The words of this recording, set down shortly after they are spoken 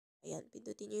Ayan,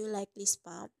 pindutin nyo yung likely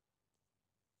spam.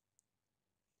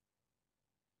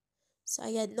 So,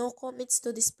 ayan, no comments to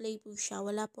display po siya.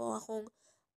 Wala po akong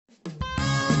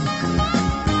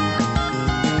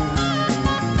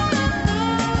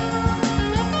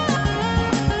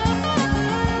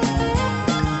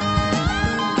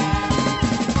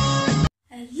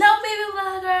hello baby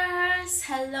vloggers!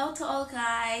 Hello to all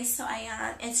guys! So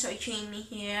ayan, it's Jamie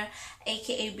here,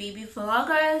 aka Baby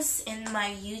Vloggers in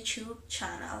my YouTube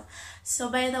channel.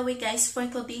 So by the way guys, for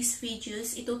today's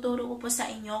videos, ituturo ko po sa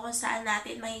inyo kung saan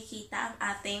natin makikita ang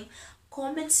ating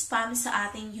comment spam sa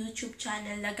ating YouTube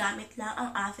channel na gamit lang ang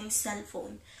ating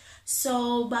cellphone.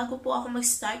 So, bago po ako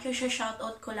mag-start,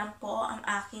 shoutout ko lang po ang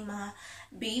aking mga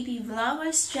baby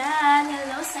vloggers dyan.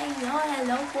 Hello sa inyo.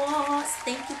 Hello po.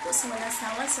 Thank you po sa walang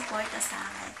sawang suporta sa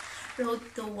akin. Road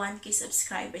to 1K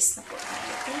subscribers na po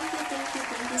tayo.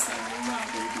 Thank you sa inyo mga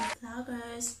baby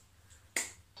vloggers.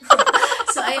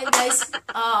 So, ayan guys,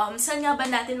 saan nga ba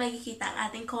natin makikita ang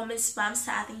ating comment spam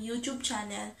sa ating YouTube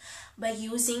channel by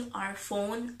using our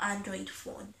phone, Android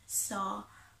phone. So,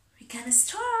 we're gonna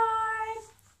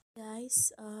start!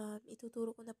 Guys,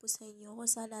 ituturo ko na po sa inyo kung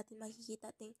saan natin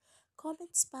makikita ating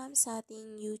comment spam sa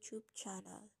ating YouTube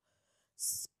channel.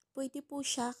 Pwede po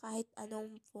siya kahit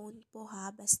anong phone po ha,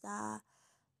 basta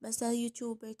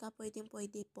YouTuber ka, pwede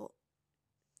po.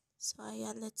 So,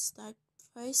 ayan, let's start.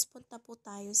 First, punta po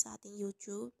tayo sa ating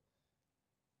YouTube.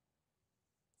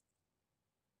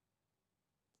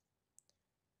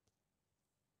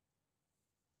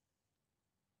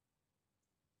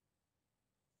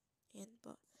 Ayan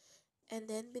po. And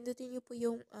then, pindutin nyo po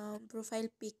yung profile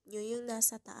pic nyo, yung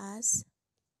nasa taas.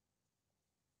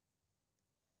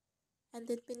 And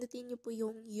then, pindutin nyo po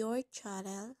yung your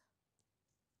channel.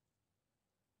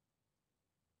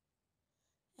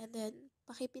 And then,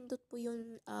 pakipindot po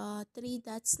yung 3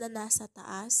 dots na nasa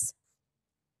taas.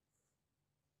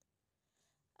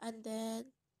 And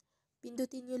then,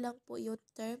 pindutin nyo lang po yung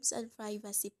terms and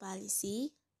privacy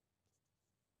policy.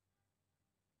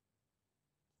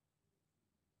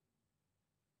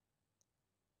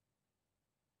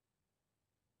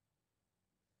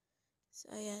 So,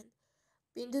 ayan.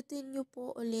 Pindutin nyo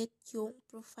po ulit yung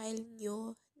profile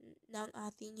nyo ng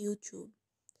ating YouTube.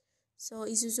 So,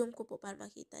 izo-zoom ko po para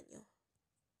makita nyo.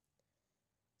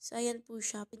 So, ayan po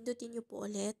siya. Pindutin nyo po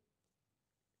ulit.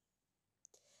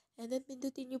 And then,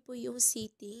 pindutin nyo po yung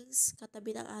settings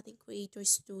katabi ng ating Creator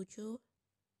Studio.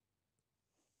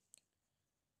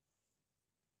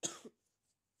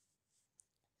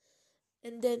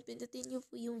 And then, pindutin nyo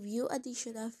po yung view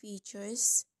additional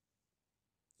features.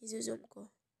 Izo-zoom ko.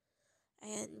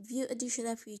 Ayan, view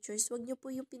additional features. Huwag nyo po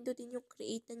yung pindutin yung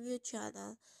create a new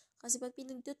channel. Kasi pag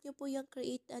pinindot nyo po yung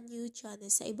create a new channel,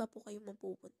 sa iba po kayo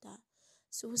mapupunta.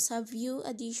 So, sa view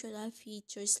additional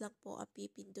features lang po ang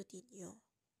pipindutin nyo.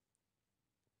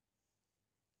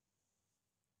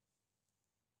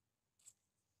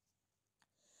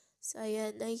 So,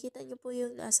 ayan, nakikita nyo po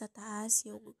yung nasa taas,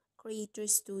 yung Creator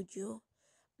Studio.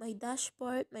 May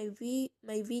dashboard, may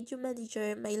video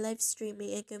manager, may live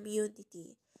streaming, and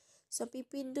community. So,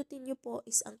 pipindutin nyo po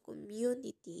is ang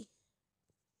community.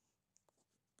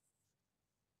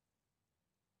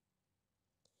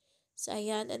 So,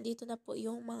 ayan, andito na po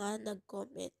yung mga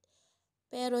nag-comment.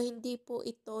 Pero, hindi po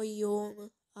ito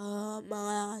yung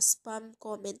mga spam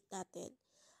comment natin.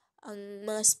 Ang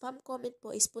mga spam comment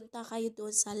po is punta kayo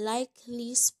doon sa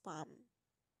likely spam.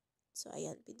 So,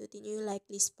 ayan, pindutin nyo yung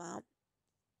likely spam.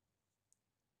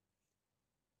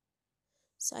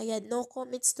 So, ayan, no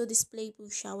comments to display po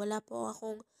siya. Wala po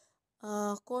akong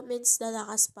comments na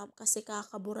naka-spam kasi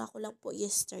kakabura ko lang po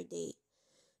yesterday.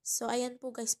 So, ayan po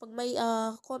guys, pag may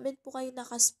comment po kayo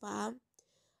naka-spam,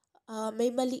 may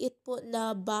maliit po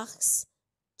na box,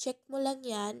 check mo lang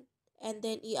yan, and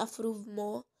then i-approve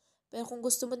mo. Pero kung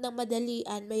gusto mo ng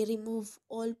madalian, may remove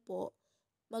all po.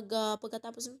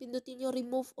 Pagkatapos ng pindutin yung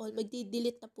remove all,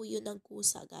 magdi-delete na po yun ng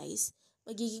kusa guys.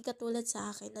 Magiging katulad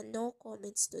sa akin na no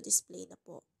comments to display na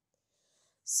po.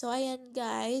 So, ayan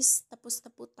guys, tapos na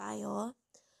po tayo.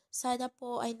 Sana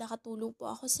po ay nakatulong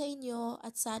po ako sa inyo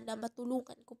at sana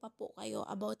matulungan ko pa po kayo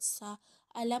about sa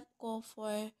alam ko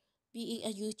for being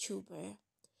a YouTuber.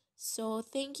 So,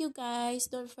 thank you guys.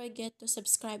 Don't forget to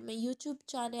subscribe my YouTube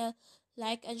channel,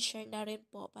 like and share na rin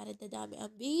po para dadami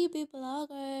ang baby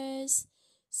vloggers.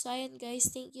 So, ayan guys,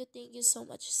 thank you so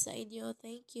much sa inyo.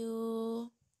 Thank you.